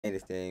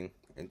this thing,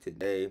 and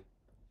today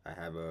I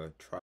have a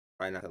try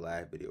not to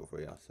laugh video for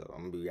y'all. So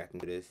I'm gonna be reacting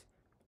to this,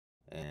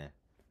 and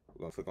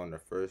we're gonna click on the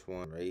first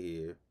one right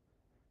here,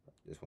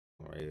 this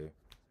one right here,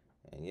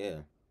 and yeah,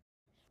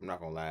 I'm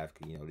not gonna laugh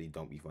because these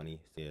don't be funny.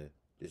 So yeah,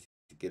 just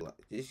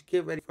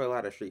get ready for a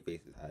lot of straight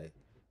faces. Alright,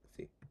 let's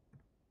see.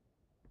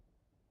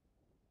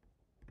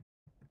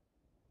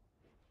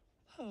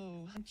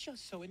 Oh, I'm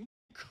just so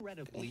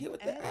incredibly Hit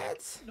with the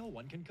ads. No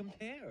one can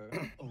compare.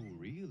 Oh,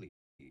 really?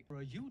 Or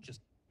are you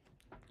just...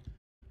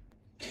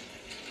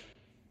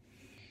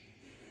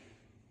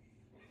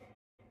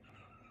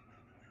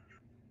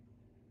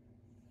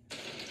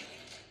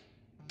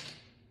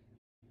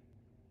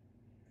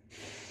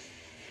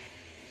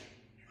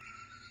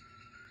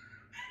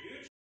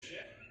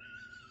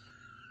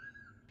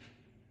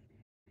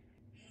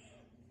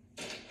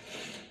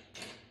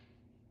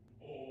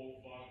 Oh,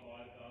 fuck,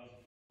 boy, that was a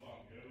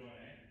fucking good one, eh?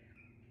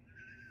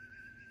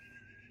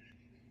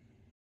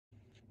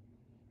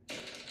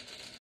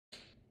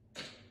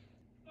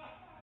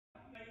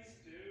 Nice,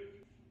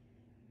 dude.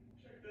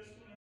 Check this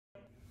one out.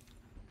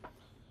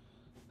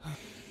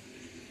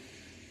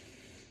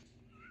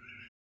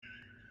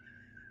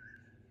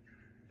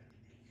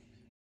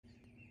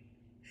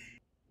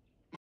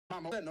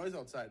 Mom, what's that noise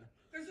outside?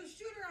 There's a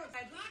shooter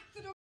outside. Lock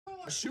the door.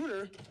 A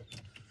shooter?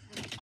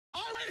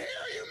 I'm right here,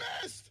 you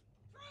missed!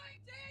 Troy,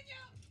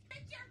 Daniel,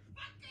 get your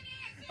fucking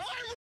ass in. I'm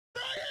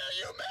right here,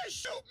 you missed!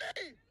 Shoot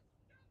me!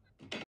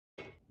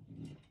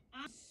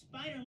 I'm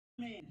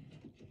Spider-Man.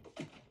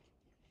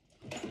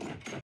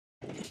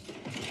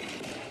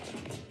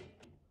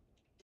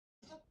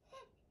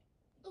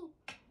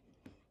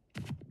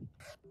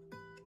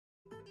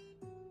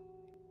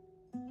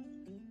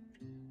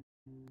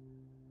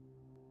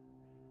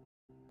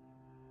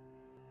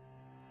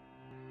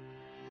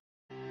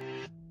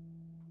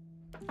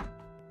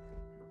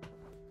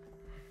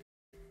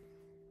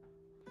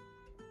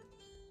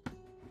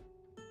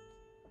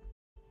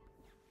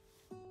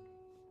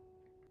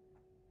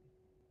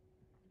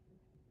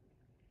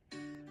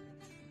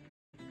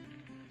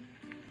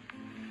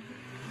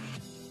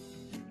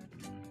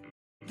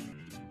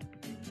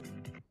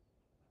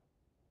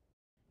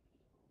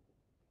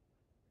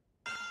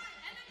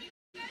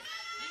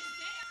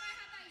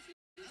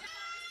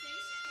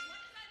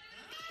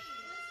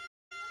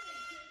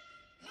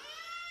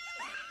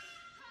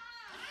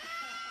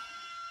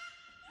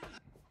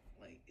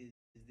 Like, is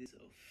this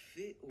a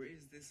fit or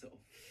is this a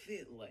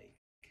fit? Like,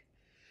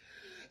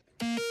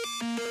 I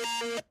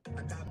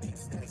got big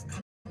stacks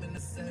coming to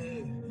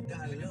save.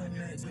 Got a little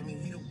match with me,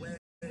 he the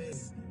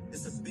waves.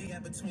 It's a big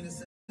gap between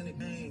us and the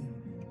game.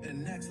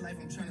 In the next life,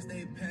 I'm trying to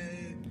stay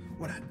paid.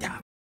 When I die,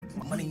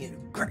 my money in the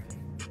grave.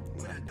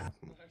 When I die.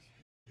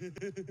 He's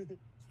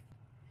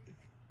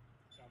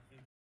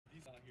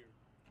out here.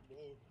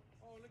 Whoa.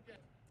 Oh, look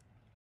at.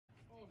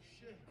 Oh,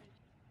 shit.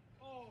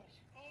 Oh.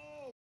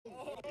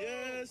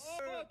 Yes,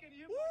 sir. Oh, can you...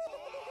 Use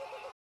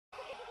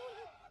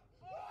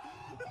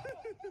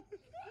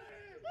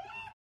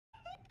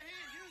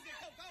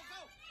it. Go.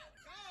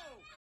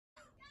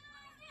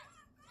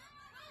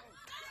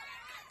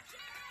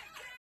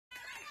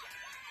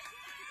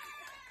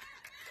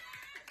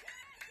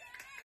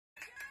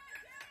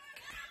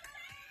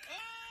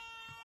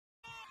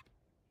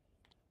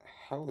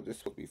 How is this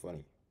supposed to be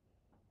funny?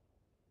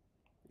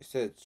 It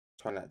said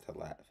try not to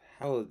laugh.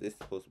 How is this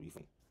supposed to be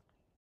funny?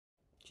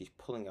 She's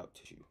pulling out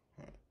tissue.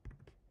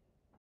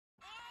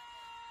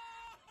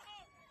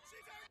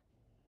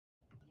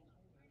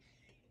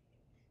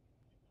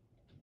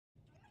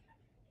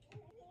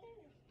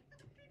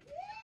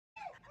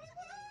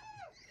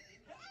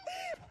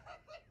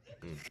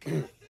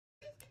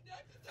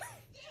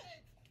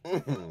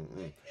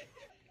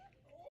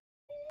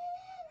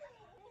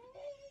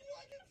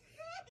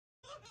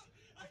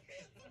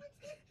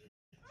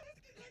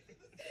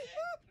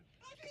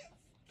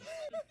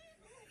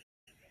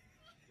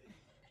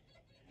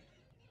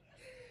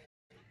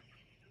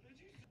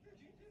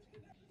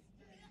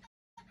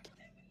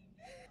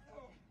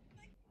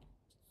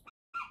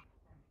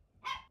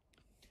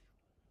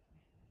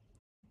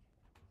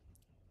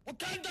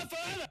 Wakanda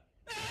forever!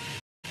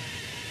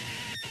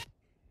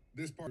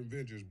 This part of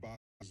Avengers bothers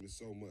me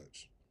so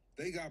much.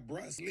 They got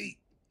Bruce Lee.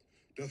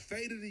 The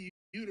fate of the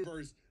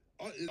universe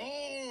is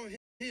all on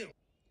him.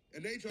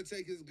 And they try to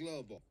take his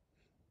glove off.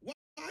 Why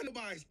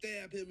nobody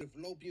stab him with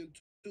fallopian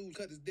tubes,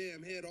 cut his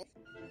damn head off?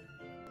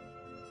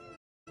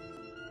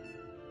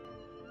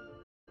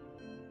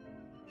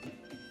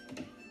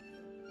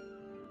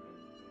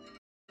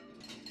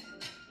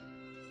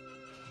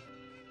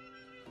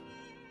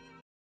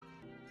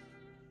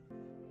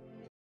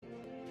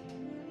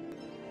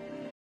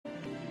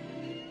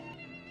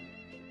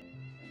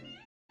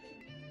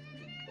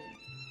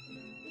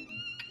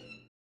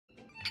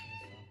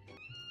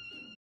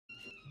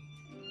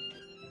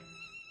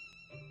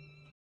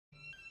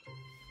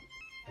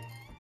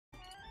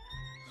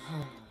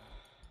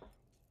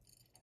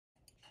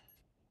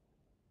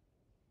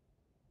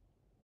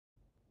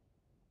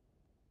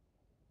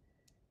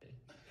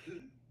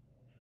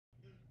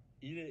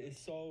 Eat it.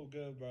 It's so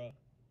good, bro.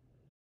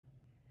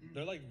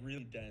 They're like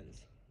really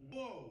dense.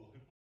 Whoa!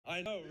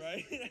 I know,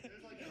 right?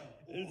 There's like a.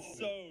 It's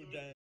so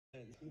dense.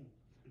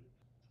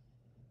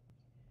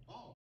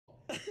 Oh.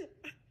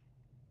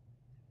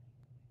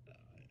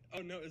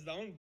 Oh no, is that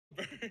one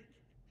burned?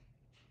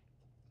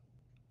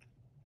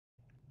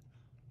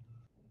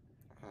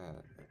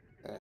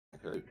 That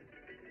hurt.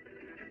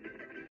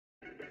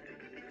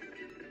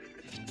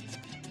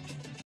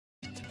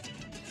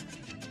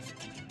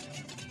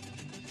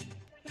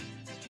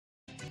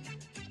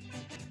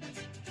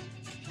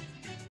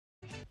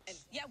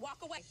 Yeah,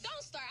 walk away.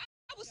 Don't start.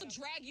 I was to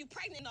drag you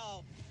pregnant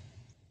all.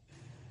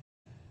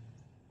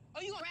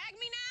 Oh, you gonna drag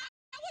me now?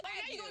 I would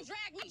drag you. You gonna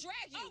drag me?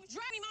 Drag you. Oh,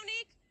 drag me,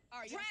 Monique. All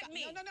right, drag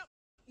me.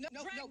 No,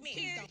 drag me.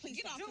 Please don't. Please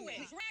get off do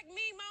it. Drag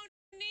me,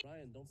 Monique.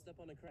 Ryan, don't step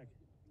on a crack.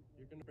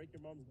 You're gonna break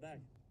your mom's back.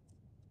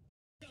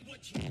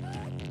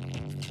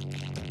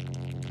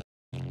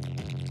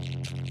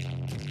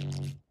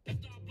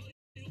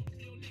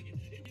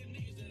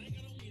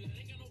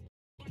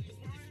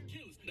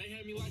 They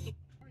had me like the.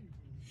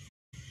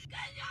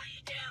 Cause all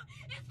you do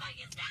is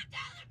fucking stop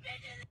telling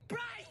bitches.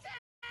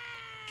 Bryson!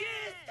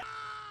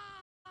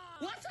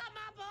 What's up,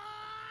 my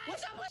boy?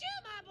 What's up with you,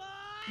 my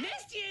boy?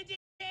 Missed you,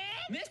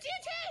 Dad. Missed you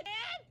too,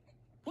 Dad.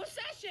 What's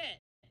that shit?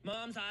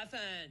 Mom's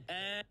iPhone.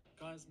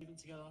 Guys, moving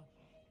together.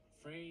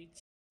 3,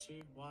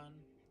 2,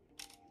 1.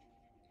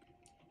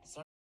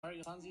 Sorry,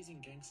 your son's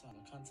using gangster.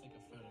 I can't take a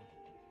photo.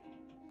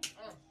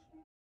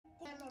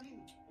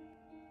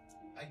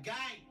 A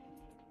guy!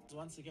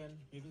 Once again,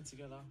 moving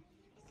together.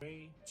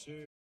 3,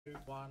 2,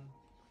 1.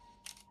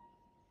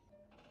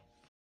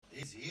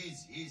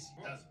 Easy.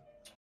 Doesn't.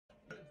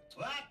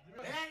 What?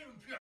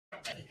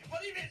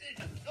 What do you mean?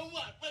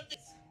 What? What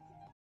this?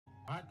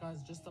 Alright,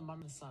 guys, just the mum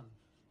and the son.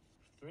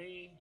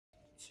 3,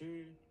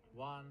 2,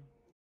 1.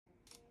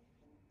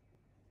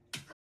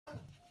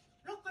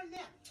 Look on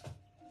that.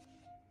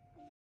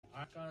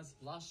 Alright, guys,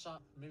 last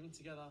shot. Moving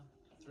together.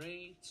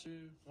 3,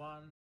 2,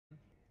 1.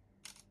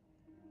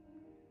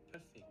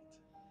 Perfect.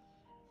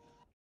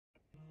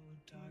 Oh,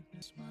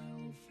 darkness, my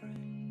old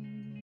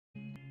friend.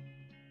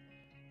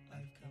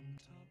 I've come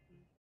top.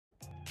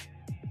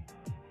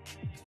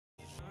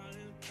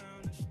 Running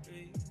down the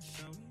street,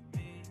 show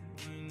me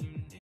when you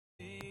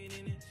need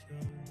and it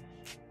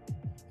shows.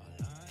 All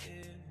I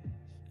is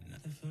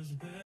nothing feels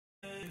better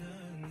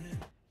than it.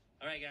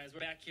 All right, guys, we're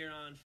back here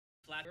on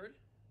Flatbird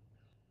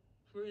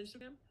for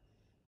Instagram.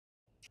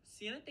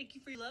 Sienna, thank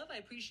you for your love. I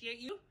appreciate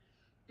you.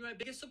 You're my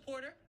biggest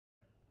supporter.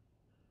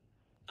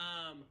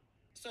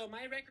 So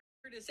my record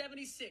is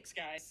 76,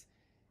 guys.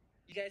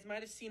 You guys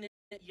might have seen it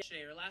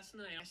yesterday or last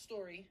night on my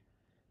story.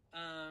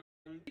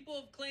 People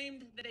have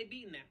claimed that I've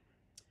beaten that.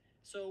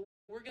 So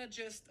we're gonna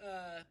just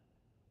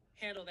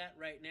handle that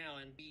right now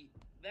and beat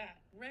that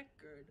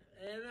record.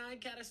 And I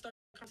gotta start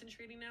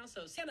concentrating now.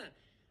 So Sienna,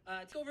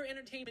 take over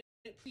entertainment,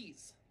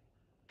 please.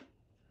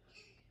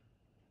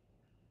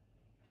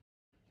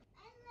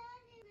 I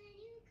love it when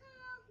you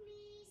call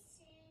me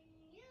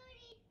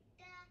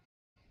señorita.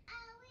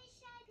 I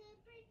wish I could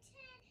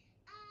pretend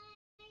I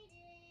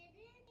didn't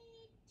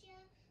need you,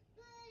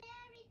 but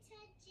every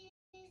touch is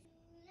ooh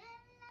la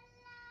la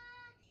la.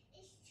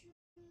 It's true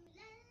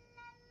la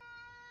la la.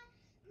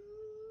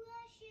 Ooh,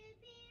 I should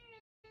be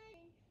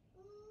running.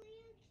 Ooh,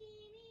 you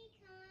keep me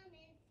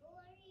coming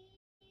for you.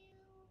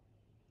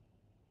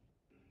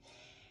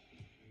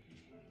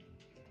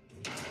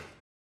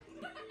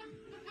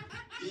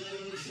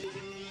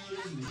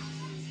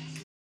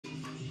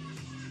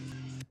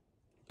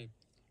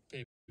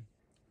 Babe,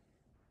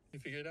 you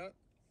figured it out?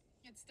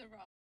 It's the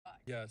rock.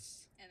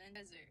 Yes. And then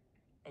desert.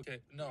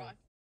 Okay, no. Rock,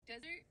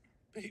 desert,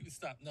 Babe,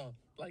 stop. No.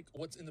 Like,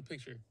 what's in the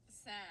picture?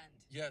 sand.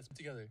 Yes, put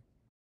together.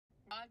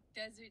 Rock,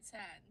 desert,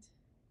 sand.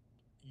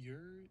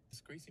 You're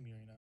disgracing me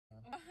right now.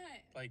 What?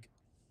 Like,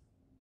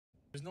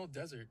 there's no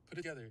desert. Put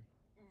it together.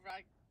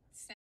 Rock,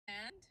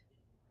 sand.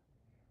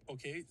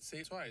 Okay, say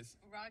it twice.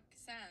 Rock,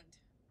 sand.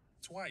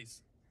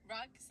 Twice.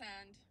 Rock,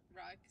 sand.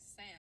 Rock,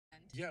 sand.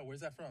 Yeah,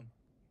 where's that from?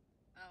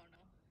 I don't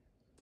know.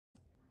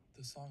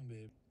 The song,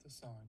 babe. The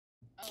song.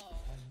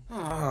 Oh.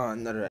 Ah,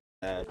 another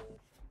ad.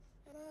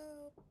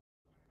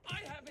 I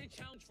have a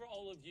challenge for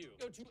all of you.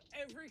 Go to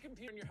every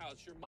computer in your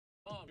house, your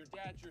mom, your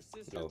dad, your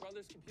sister, your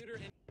brother's computer,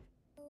 and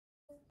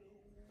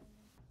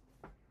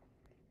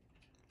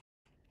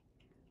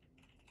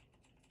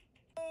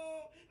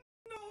Oh,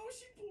 no,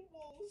 she pulled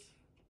balls.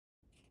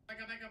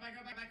 Back up.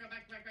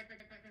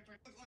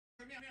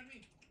 On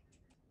me.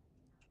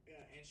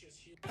 Yeah, and she's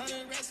huge.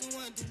 100 racks and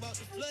one, about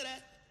to flood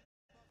that.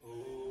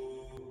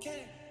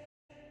 Okay.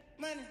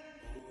 Money.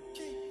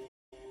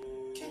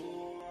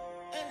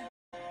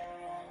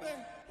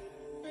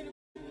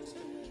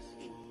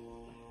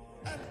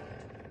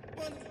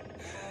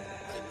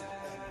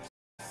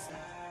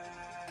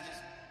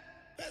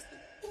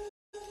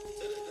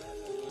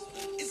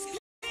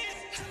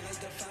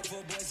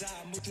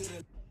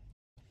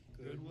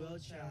 Goodwill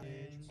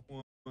challenge.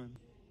 One.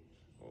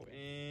 Oh,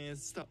 and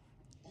stop.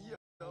 Yo.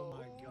 Oh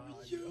my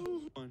god.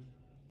 Yo. One.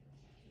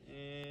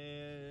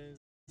 And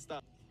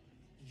stop.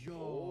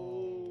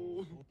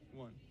 Yo.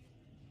 One.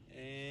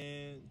 And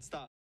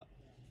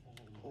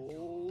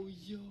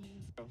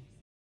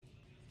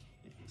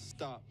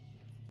Stop.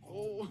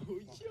 Oh,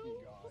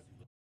 yo.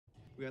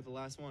 We got the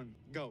last one.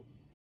 Go.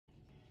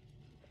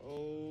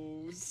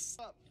 Oh,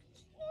 stop.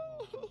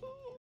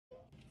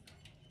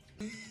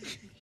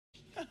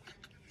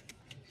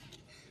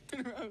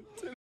 Turn around.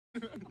 Turn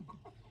around.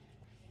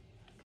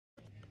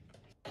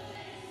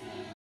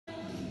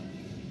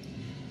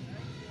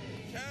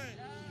 Catch!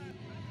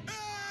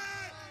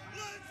 Hey!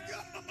 Let's go!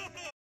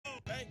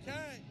 Hey,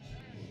 catch!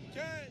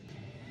 Catch!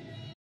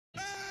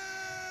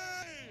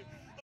 Hey!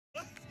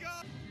 Let's go!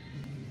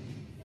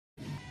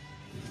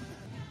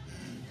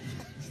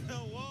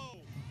 Whoa!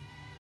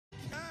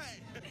 Catch!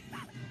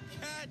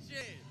 Catch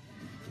it!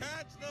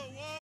 Catch the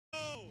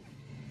whoa!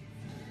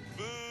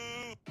 Boo!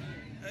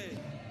 Hey!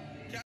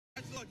 Catch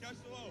the whoa! Catch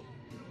the whoa!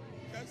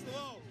 Catch the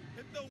whoa!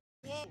 Hit the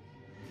whoa!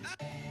 Ah!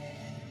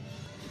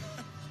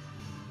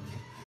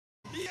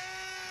 Yeah!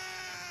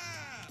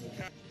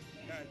 Catch!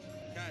 Catch!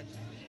 Catch!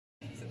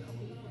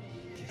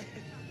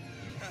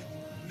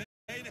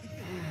 Hey!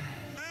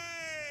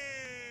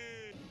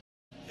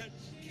 Catch!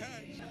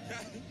 Catch!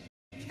 Catch!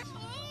 Catch!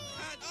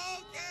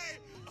 Okay!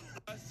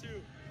 That's two.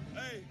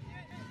 Hey!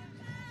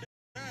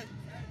 Catch!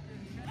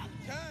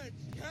 Catch!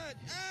 Catch!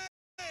 Hey!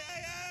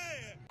 Hey! Hey!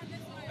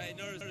 Hey!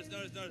 Notice!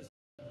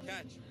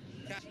 Catch!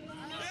 Catch! Yeah!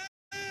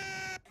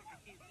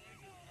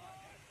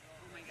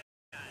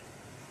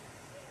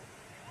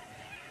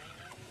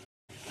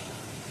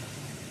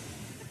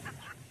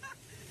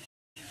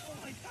 Oh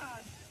my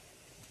god.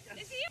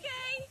 Is he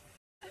okay?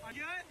 Are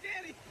you alright,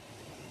 Daddy?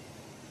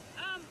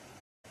 Oh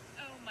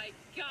my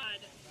god.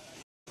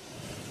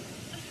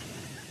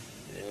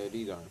 Yeah,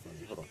 these aren't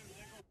funny. Hold on.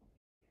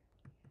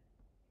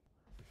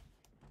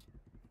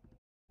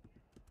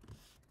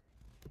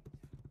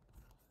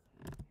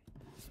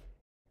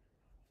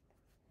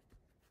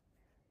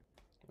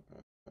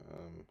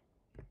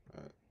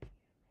 Alright.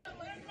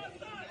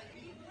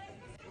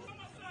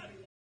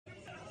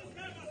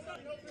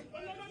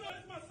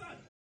 Where's my son?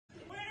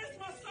 Where is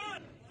my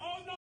son? Oh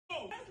no!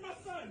 Where's my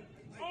son?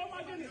 Oh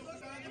my goodness! I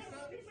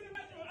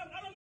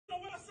don't know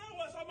where my son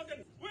was. Oh my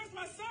goodness! Where's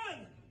my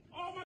son?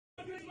 Oh my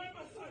goodness! Where's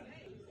my son?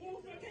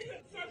 Oh,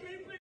 sir, can you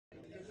please?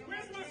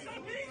 Where's my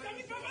son? Please let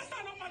me find my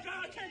son. Oh my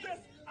God! I can't do this.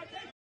 I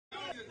can't do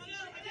this.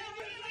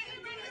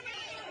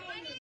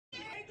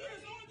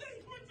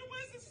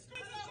 Where's this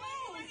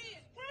clothes?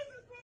 Where's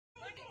this clothes?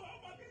 Oh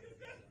my goodness!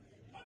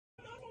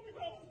 That's where we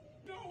go.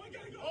 No, we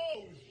gotta go.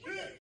 Oh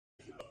shit!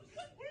 We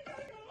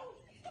gotta go.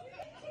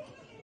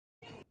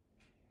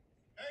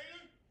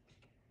 Aiden,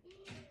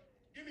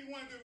 give me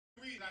one good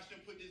reason I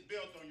shouldn't put this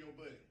belt on your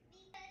butt.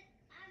 Because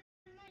I'm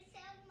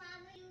myself,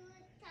 Mama. You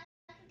were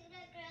talking to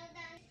the girl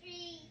down the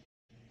street.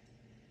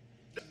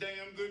 That's a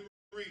damn good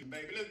reason,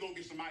 baby. Let's go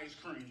get some ice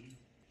cream. Name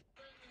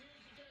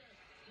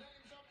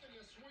something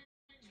that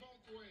swings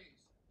both ways.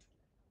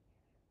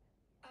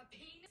 A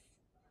penis?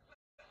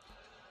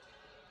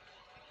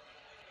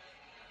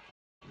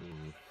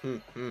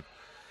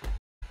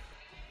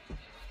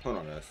 Hold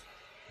on, guys.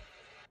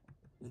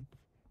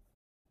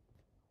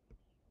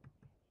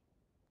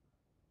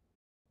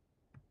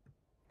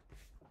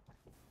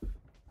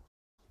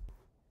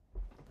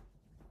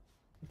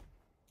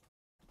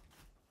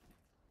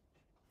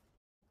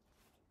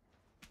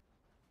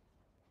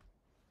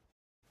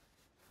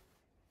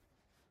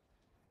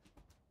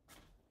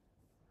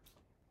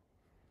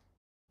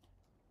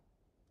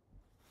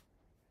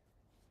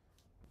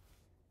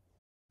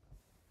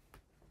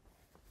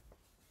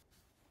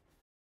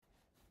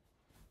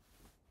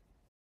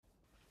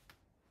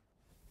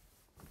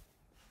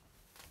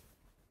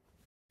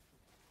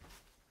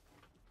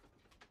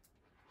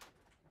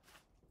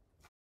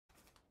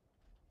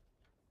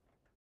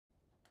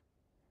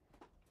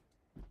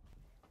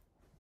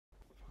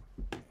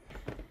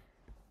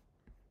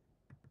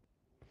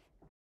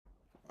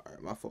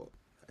 Alright, my fault.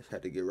 I just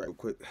had to get right real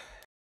quick.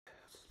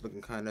 It's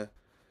looking kind of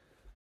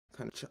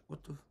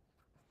what the?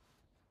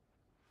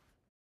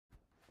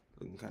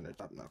 Looking kind of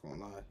chopped, not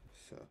gonna lie.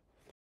 So,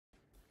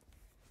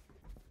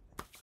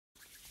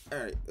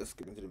 alright, let's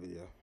get into the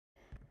video.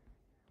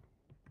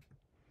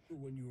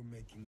 When you were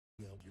making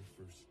out your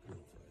first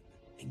girlfriend,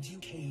 and you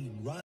came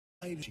right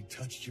and she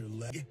touched your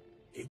leg,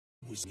 it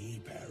was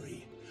me,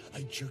 Barry.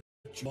 I jerked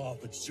you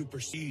off at super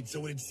speed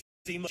so it'd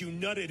seem like you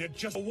nutted at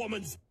just a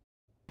woman's.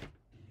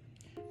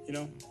 You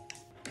know,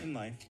 in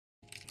life,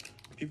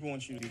 people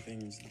want you to do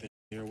things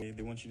their way.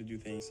 They want you to do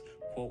things,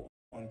 quote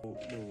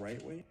unquote, the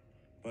right way.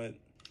 But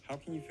how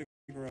can you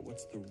figure out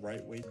what's the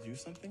right way to do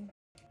something?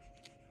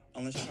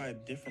 Unless you try a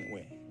different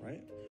way,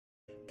 right?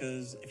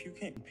 Because if you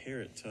can't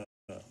compare it to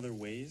other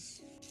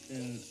ways,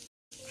 then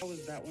how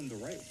is that one the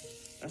right way?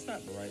 That's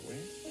not the right way.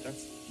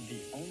 That's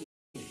the only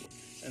way.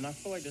 And I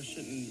feel like there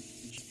shouldn't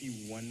just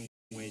be one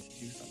way to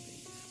do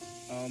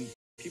something.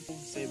 People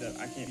say that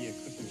I can't be a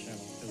cooking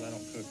channel because I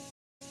don't cook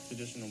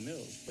traditional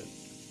meals, but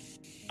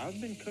I've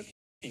been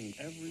cooking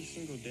every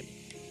single day.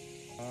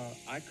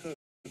 I cook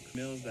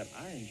meals that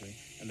I enjoy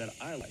and that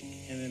I like.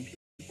 And then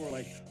people are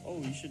like,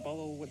 oh, you should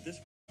follow what this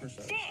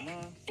person does.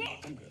 Nah,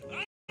 I'm good.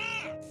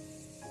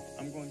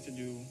 I'm going to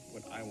do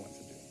what I want to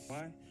do.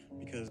 Why?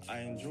 Because because I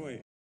enjoy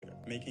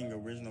making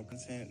original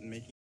content and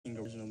making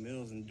original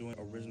meals and doing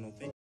original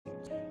things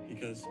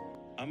because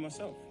I'm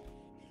myself.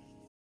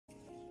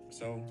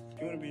 So if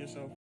you want to be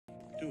yourself,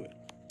 do it.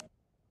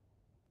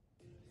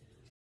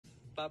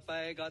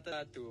 Papay got a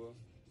tattoo.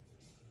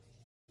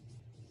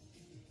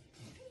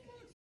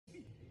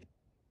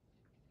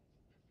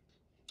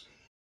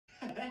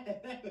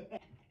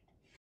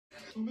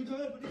 Oh my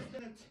god, what is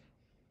that?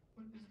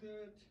 What is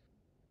that?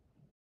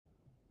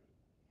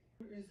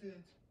 Where is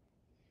it?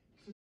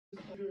 Oh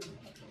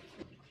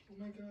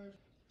my god.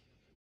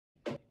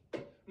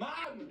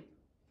 Mom!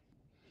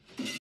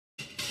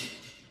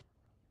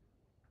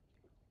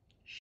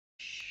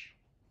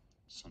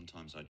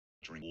 Sometimes I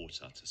drink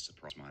water to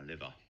suppress my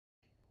liver.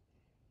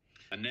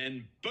 And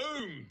then,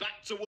 boom!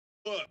 Back to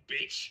work,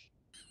 bitch!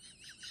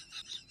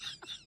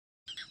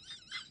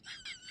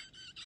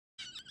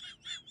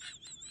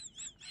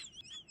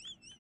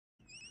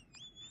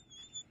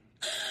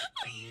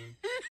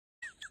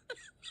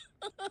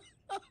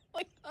 Oh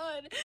my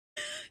god.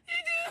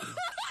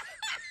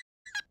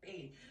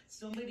 Hey,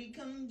 somebody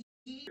come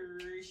get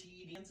her.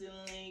 She dancing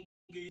like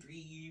a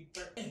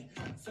stripper. Hey,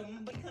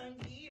 somebody come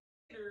get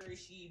her.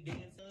 She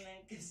dancing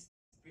like a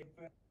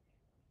stripper.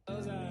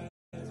 Close eyes,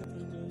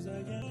 open those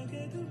eyes, can't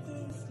get to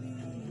go to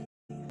sleep.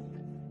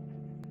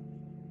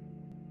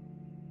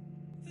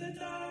 The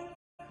dark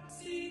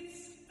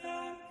seats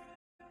back.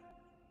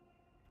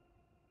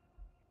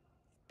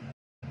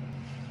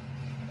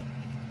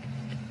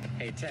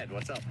 Hey, Ted,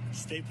 what's up?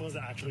 Staples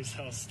actually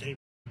sells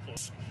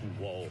staples.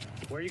 Whoa.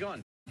 Where are you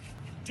going?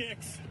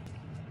 Dicks.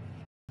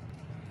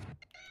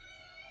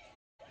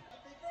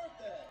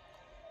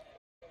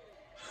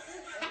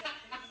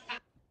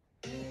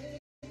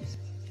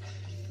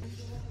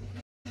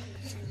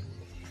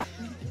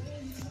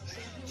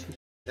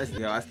 That's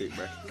the I skate,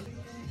 bro.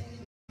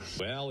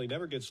 Well, he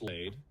never gets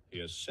laid. He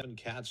has 7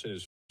 cats in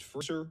his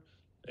freezer,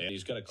 and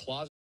he's got a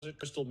closet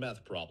crystal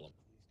meth problem.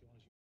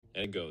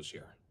 And it goes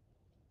here.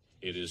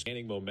 It is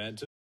gaining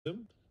momentum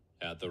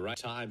at the right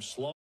time,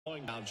 slowing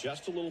down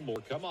just a little more.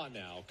 Come on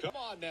now. Come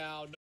on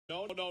now.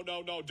 No, no,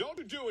 no, no. Don't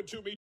you do it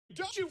to me.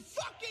 Don't you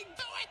fucking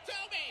do it to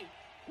me.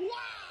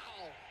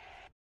 Wow.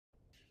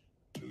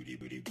 Booty,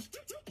 booty.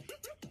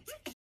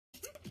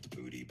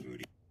 Booty,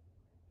 booty.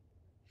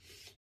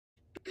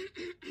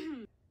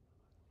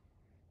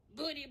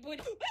 Booty,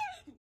 booty.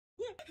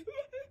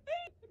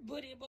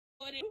 Booty, booty.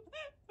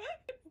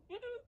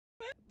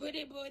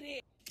 Booty, booty. Booty,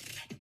 booty.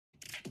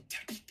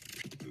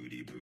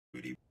 Booty,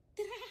 booty.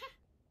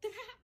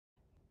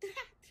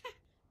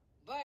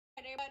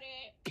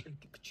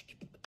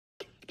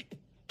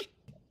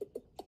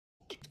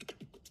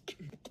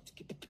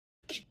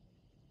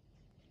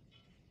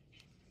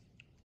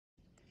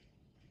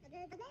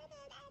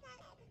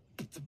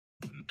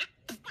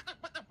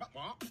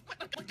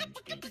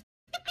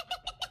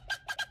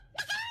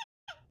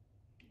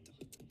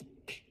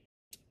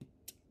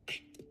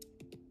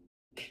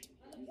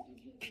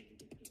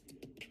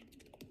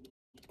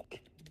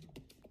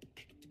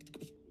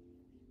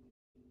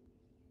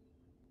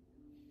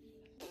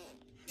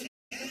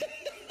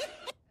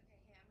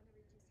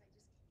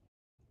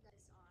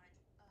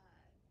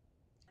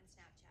 On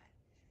Snapchat.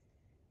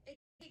 It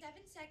takes 7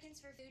 seconds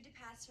for food to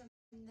pass from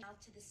the mouth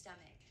to the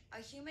stomach.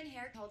 A human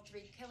hair can hold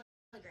 3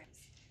 kilograms.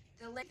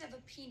 The length of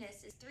a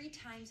penis is 3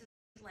 times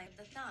the length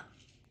of the thumb.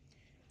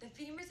 The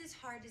femur is as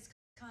hard as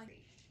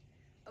concrete.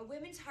 A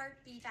woman's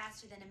heart beats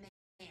faster than a man's.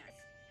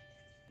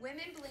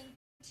 Women blink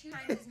 2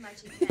 times as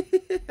much as men.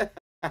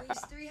 We use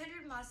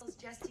 300 muscles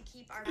just to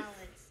keep our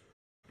balance.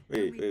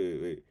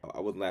 Wait. I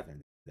wasn't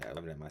laughing at that. I'm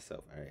laughing at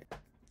myself. All right.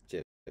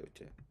 Chill.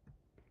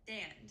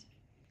 Stand.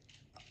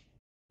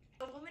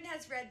 A woman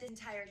has read the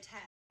entire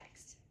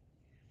text.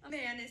 A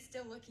man is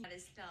still looking at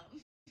his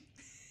thumb.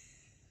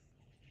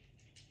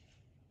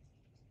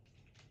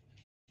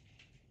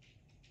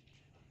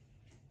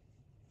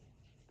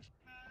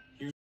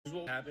 Here's what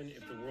would happen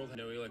if the world had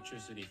no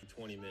electricity for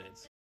 20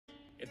 minutes.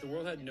 If the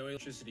world had no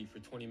electricity for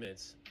 20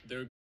 minutes, there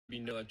would be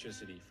no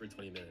electricity for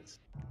 20 minutes.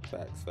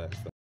 Facts.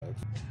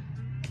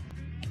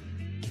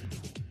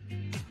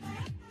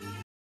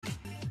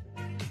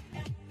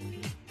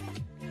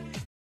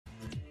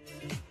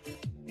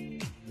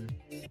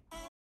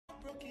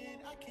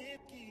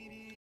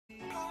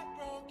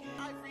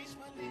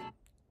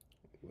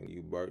 When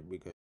you bark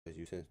because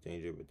you sense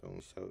danger but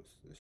don't shout,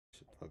 this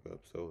shit fuck up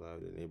so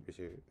loud the neighbors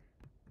hear it.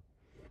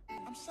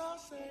 I'm so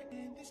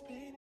certain this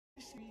pain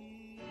is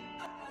me.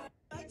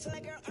 I tell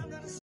that girl I'm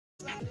gonna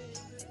slide it.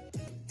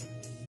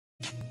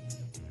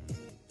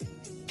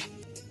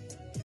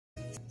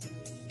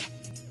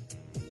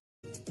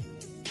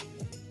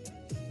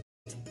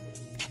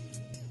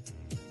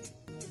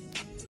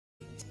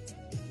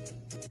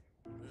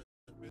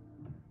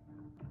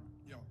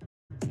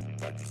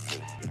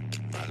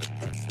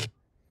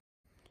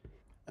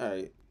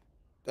 Alright,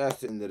 that's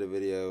the end of the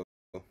video.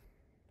 I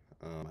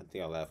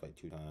think I laughed like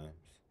 2 times.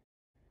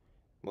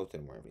 Most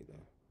of them weren't me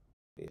though.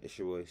 Yeah, it's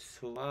your boy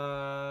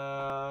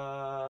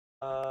Suavee.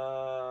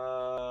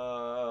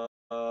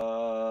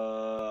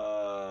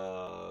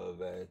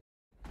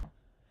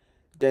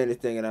 Saying this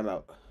thing and I'm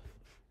out.